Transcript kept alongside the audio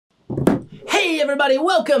Hey everybody,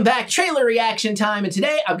 welcome back. Trailer reaction time, and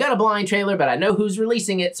today I've got a blind trailer, but I know who's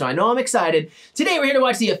releasing it, so I know I'm excited. Today we're here to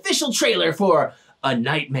watch the official trailer for A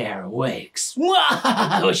Nightmare Wakes.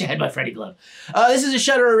 I wish I had my Freddy glove. This is a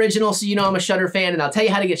Shudder original, so you know I'm a Shudder fan, and I'll tell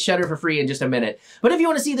you how to get Shudder for free in just a minute. But if you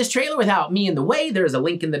want to see this trailer without me in the way, there's a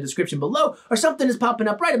link in the description below, or something is popping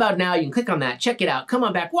up right about now. You can click on that, check it out, come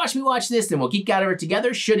on back, watch me watch this, and we'll geek out over it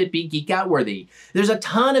together, should it be geek out worthy. There's a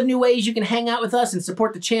ton of new ways you can hang out with us and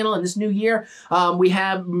support the channel in this new year. We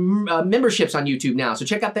have memberships on YouTube now, so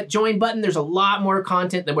check out that join button. There's a lot more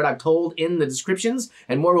content than what I've told in the descriptions,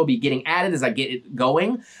 and more will be getting added as I get it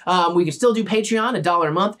going. We can still do Patreon, $1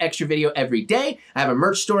 a month, extra video every day. I have a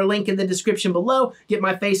merch store link in the description below. Get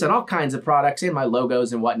my face on all kinds of products and my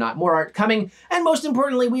logos and whatnot. More art coming. And most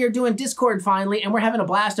importantly, we are doing Discord finally, and we're having a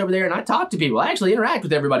blast over there, and I talk to people. I actually interact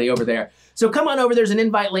with everybody over there. So come on over. There's an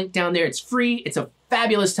invite link down there. It's free. It's a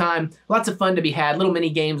fabulous time. Lots of fun to be had. Little mini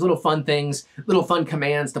games, little fun things, little fun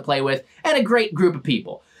commands to play with, and a great group of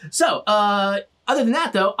people. So, other than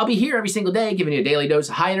that, though, I'll be here every single day giving you a daily dose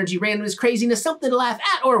of high energy, randomness, craziness, something to laugh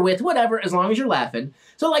at or with, whatever, as long as you're laughing.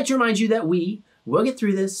 So I'd like to remind you that we will get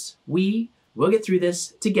through this. We will get through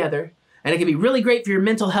this together. And it can be really great for your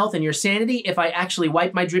mental health and your sanity if I actually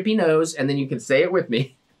wipe my drippy nose, and then you can say it with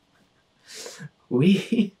me.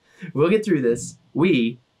 We will get through this.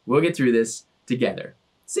 We will get through this together.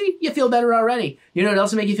 See, you feel better already. You know what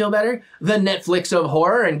else will make you feel better? The Netflix of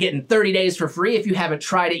horror and getting 30 days for free if you haven't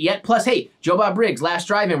tried it yet. Plus, hey, Joe Bob Briggs, Last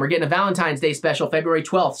Drive-In, we're getting a Valentine's Day special February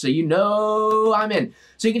 12th, so you know I'm in.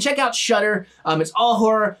 So you can check out Shudder. It's all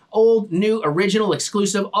horror, old, new, original,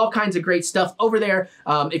 exclusive, all kinds of great stuff over there.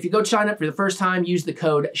 If you go sign up for the first time, use the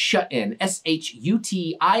code SHUTIN,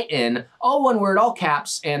 S-H-U-T-I-N, all one word, all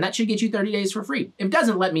caps, and that should get you 30 days for free. If it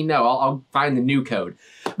doesn't, let me know. I'll find the new code.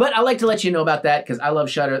 But I like to let you know about that because I love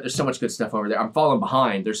Shudder. There's so much good stuff over there. I'm falling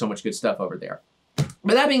behind. There's so much good stuff over there.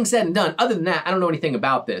 But that being said and done, other than that, I don't know anything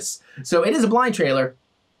about this. So it is a blind trailer,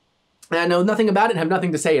 and I know nothing about it and have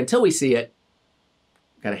nothing to say until we see it.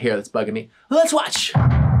 Got a hair that's bugging me. Let's watch. If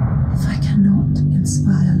I cannot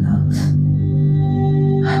inspire love,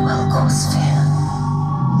 I will cause fear.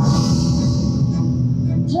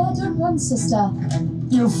 Claire, don't run, sister.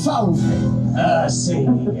 You found me, Percy.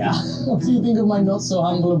 What do you think of my not so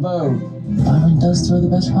humble abode? Byron does throw the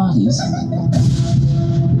best parties.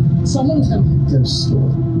 Someone tell me a ghost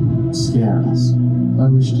story. Scare us. I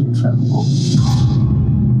wish to tremble.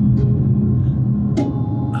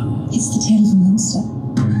 It's the tale of a monster.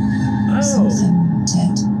 Something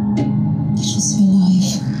dead. It was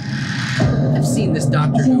alive. I've seen this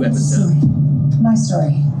Doctor Who episode. My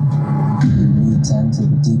story. You need to enter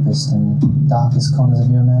the deepest and darkest corners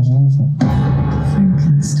of your imagination.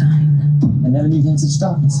 Frankenstein. I never knew you had such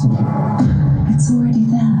darkness in you. It's already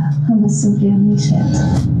there. I must simply unleash it.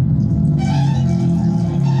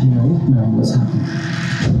 You know, Mary, what's happened?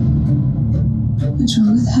 What's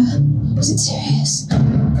wrong with her? Is it serious? I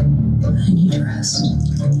need rest.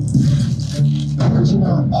 Could you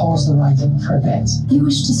not pause the writing for a bit? You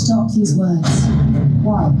wish to stop these words.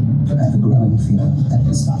 Why? I have a growing feeling that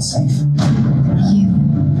it's not safe. You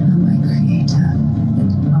are my creator,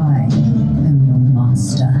 and I am your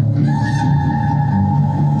master.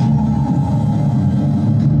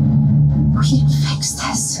 We can fix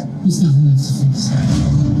this. There's nothing else to fix.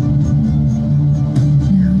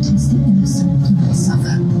 Now it is the innocent who will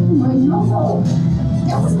suffer. My novel!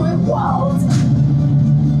 That was my world!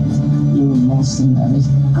 You're a monster, Mary.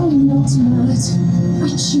 I'm not mad. I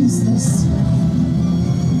choose this.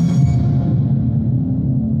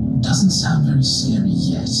 Doesn't sound very scary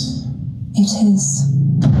yet. It is.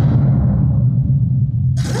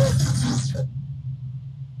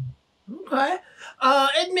 Okay.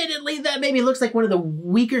 Admittedly, that maybe looks like one of the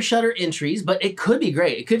weaker Shudder entries, but it could be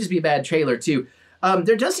great. It could just be a bad trailer, too.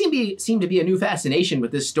 There does seem to be a new fascination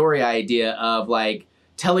with this story idea of, like,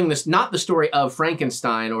 telling this, not the story of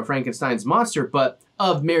Frankenstein or Frankenstein's monster, but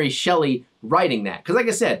of Mary Shelley writing that. Because like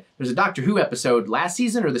I said, there's a Doctor Who episode last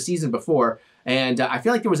season or the season before, and I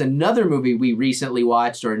feel like there was another movie we recently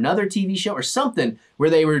watched or another TV show or something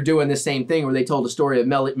where they were doing the same thing, where they told a story of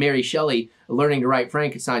Mary Shelley learning to write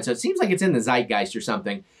Frankenstein. So it seems like it's in the zeitgeist or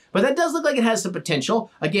something. But that does look like it has some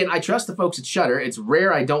potential. Again, I trust the folks at Shudder. It's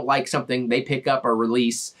rare I don't like something they pick up or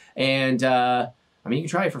release. And, I mean, you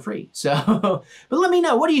can try it for free. So, but let me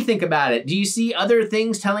know, what do you think about it? Do you see other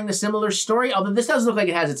things telling the similar story? Although this does look like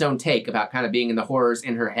it has its own take about kind of being in the horrors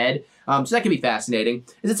in her head. So that could be fascinating.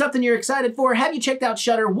 Is it something you're excited for? Have you checked out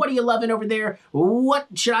Shudder? What are you loving over there? What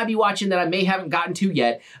should I be watching that I haven't gotten to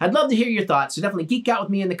yet? I'd love to hear your thoughts, so definitely geek out with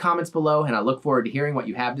me in the comments below, and I look forward to hearing what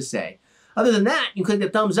you have to say. Other than that, you can click the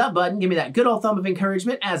thumbs up button, give me that good old thumb of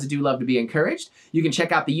encouragement, as I do love to be encouraged. You can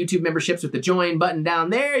check out the YouTube memberships with the join button down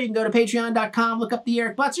there. You can go to patreon.com, look up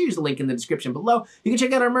TheEricButts, or use the link in the description below. You can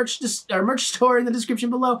check out our merch store in the description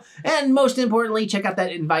below. And most importantly, check out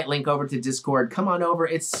that invite link over to Discord. Come on over.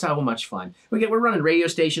 It's so much fun. We're running radio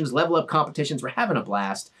stations, level up competitions. We're having a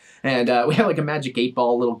blast. And we have like a magic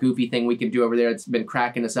 8-ball little goofy thing we can do over there. It's been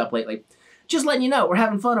cracking us up lately. Just letting you know, we're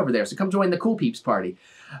having fun over there. So come join the Cool Peeps party.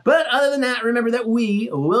 But other than that, remember that we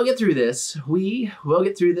will get through this. We will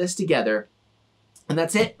get through this together. And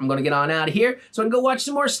that's it. I'm going to get on out of here so I can go watch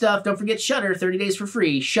some more stuff. Don't forget Shudder, 30 days for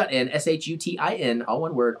free. SHUTIN, SHUTIN, all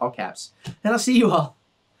one word, all caps. And I'll see you all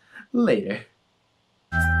later.